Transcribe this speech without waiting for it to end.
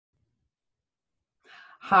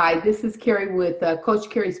Hi, this is Carrie with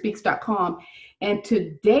CoachCarrieSpeaks.com. And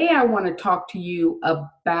today I want to talk to you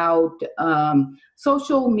about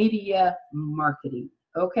social media marketing.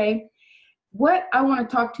 Okay. What I want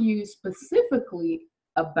to talk to you specifically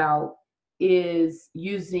about is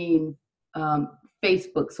using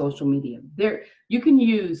Facebook social media. There, you can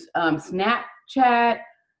use Snapchat,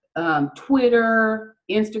 Twitter,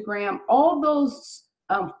 Instagram, all those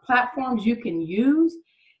platforms you can use.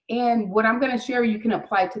 And what I'm going to share, you can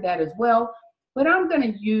apply to that as well. But I'm going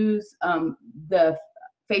to use the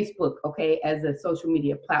Facebook, okay, as a social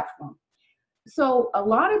media platform. So a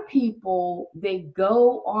lot of people, they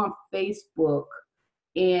go on Facebook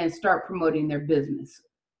and start promoting their business,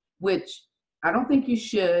 which I don't think you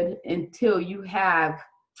should until you have,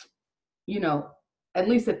 at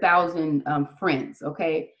least 1,000 friends,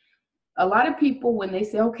 okay? A lot of people, when they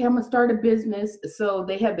say, okay, I'm gonna start a business, so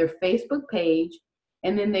they have their Facebook page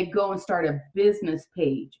and then they go and start a business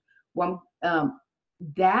page. Well,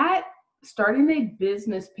 that starting a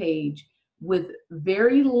business page with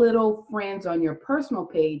very little friends on your personal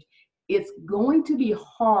page, it's going to be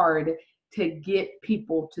hard to get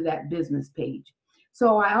people to that business page.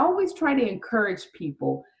 So I always try to encourage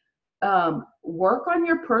people, work on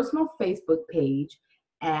your personal Facebook page,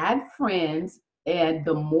 add friends, and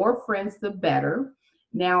the more friends, the better.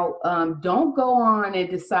 Now, don't go on and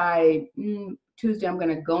decide, Tuesday, I'm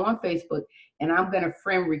going to go on Facebook and I'm going to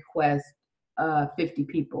friend request 50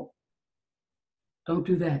 people. Don't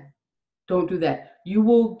do that. Don't do that. You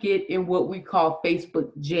will get in what we call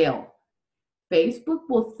Facebook jail. Facebook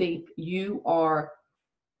will think you are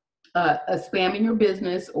spamming your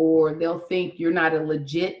business, or they'll think you're not a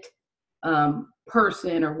legit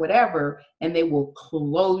person or whatever, and they will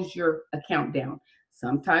close your account down.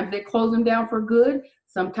 Sometimes they close them down for good.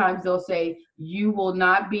 Sometimes they'll say you will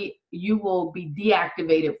be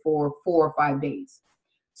deactivated for 4 or 5 days.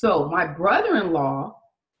 So my brother-in-law,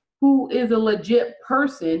 who is a legit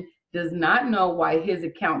person, does not know why his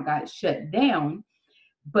account got shut down.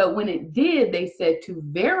 But when it did, they said to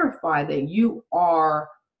verify that you are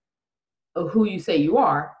who you say you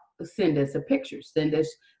are, send us a picture, send us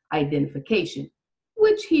identification,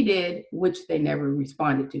 which he did, which they never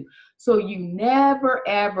responded to. So you never,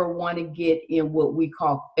 ever want to get in what we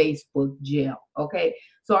call Facebook jail, okay?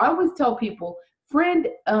 So I always tell people, friend,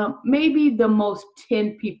 maybe the most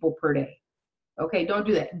 10 people per day, okay? Don't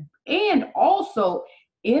do that. And also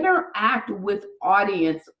interact with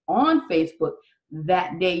audience on Facebook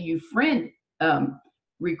that day you friend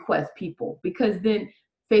request people, because then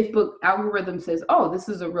Facebook algorithm says, oh, this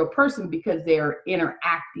is a real person because they're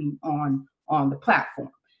interacting on the platform.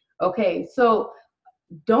 Okay, so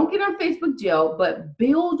don't get on Facebook jail, but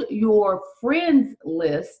build your friends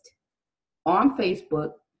list on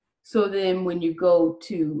Facebook. So then when you go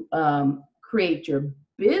to create your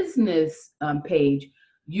business page,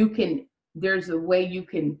 there's a way you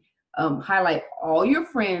can highlight all your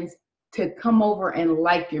friends to come over and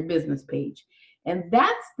like your business page. And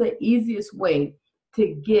that's the easiest way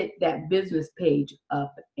to get that business page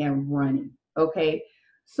up and running, okay?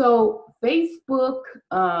 So Facebook,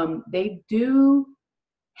 they do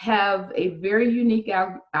have a very unique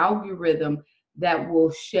algorithm that will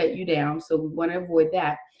shut you down, so we want to avoid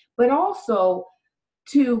that. But also,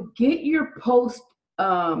 to get your post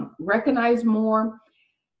recognized more,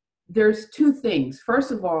 there's 2 things.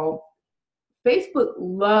 First of all, Facebook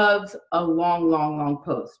loves a long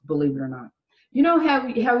post, believe it or not. You know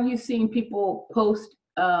how you've seen people post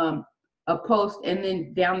a post and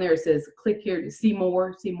then down there it says, click here to see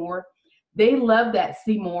more, see more. They love that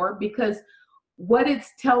see more, because what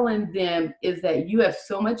it's telling them is that you have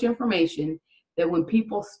so much information that when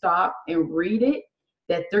people stop and read it,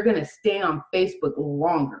 that they're going to stay on Facebook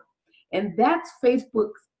longer. And that's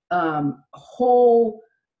Facebook's whole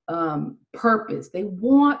purpose. They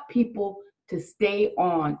want people to stay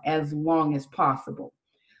on as long as possible.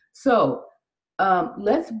 So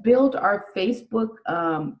let's build our Facebook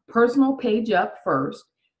personal page up first,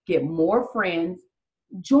 get more friends,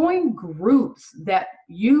 join groups that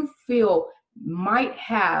you feel might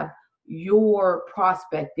have your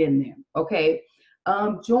prospect in them, okay?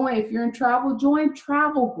 Join, if you're in travel, join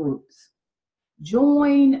travel groups.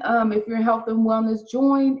 Join, if you're in health and wellness,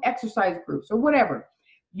 join exercise groups or whatever.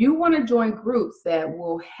 You want to join groups that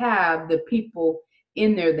will have the people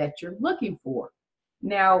in there that you're looking for.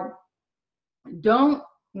 Now,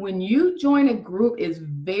 when you join a group, it's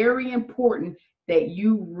very important that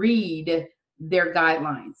you read their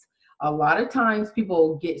guidelines. A lot of times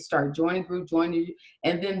people start joining groups, and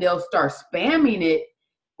then they'll start spamming it,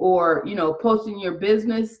 or, posting your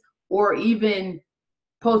business, or even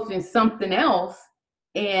posting something else,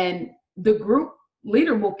 and the group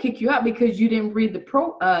leader will kick you out because you didn't read the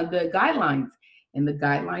guidelines. And the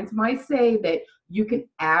guidelines might say that you can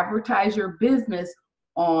advertise your business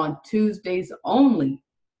on Tuesdays only,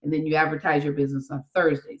 and then you advertise your business on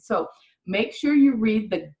Thursdays. So make sure you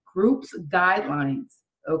read the group's guidelines,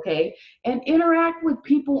 okay? And interact with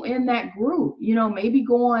people in that group. You know, maybe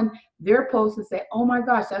go on their posts and say, oh my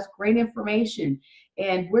gosh, that's great information.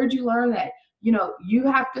 And where'd you learn that? You know, you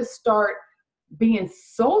have to start being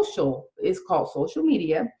social. It's called social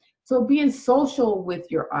media. So being social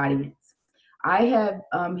with your audience. I have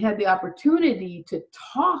had the opportunity to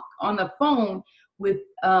talk on the phone with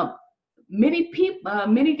many people,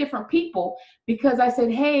 many different people, because I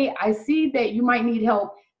said, hey, I see that you might need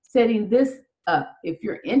help setting this up. If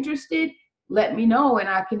you're interested, let me know and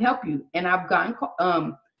I can help you. And I've gotten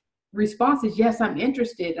responses, yes, I'm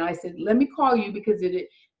interested. And I said, let me call you because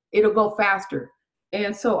it'll go faster.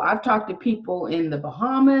 And so I've talked to people in the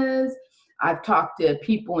Bahamas. I've talked to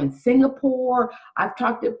people in Singapore. I've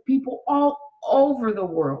talked to people all over the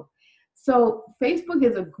world. So Facebook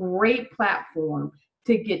is a great platform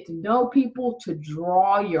to get to know people, to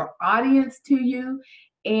draw your audience to you,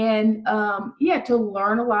 and to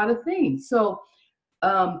learn a lot of things. So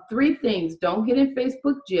 3 things: don't get in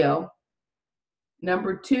Facebook jail.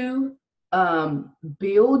 Number 2,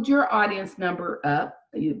 build your audience number up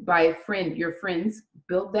by your friends,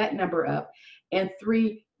 build that number up. And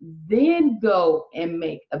 3, then go and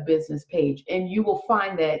make a business page. And you will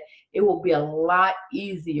find that it will be a lot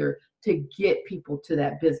easier to get people to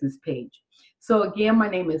that business page. So again, my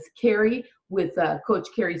name is Carrie with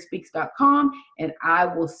CoachCarrieSpeaks.com, and I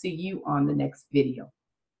will see you on the next video.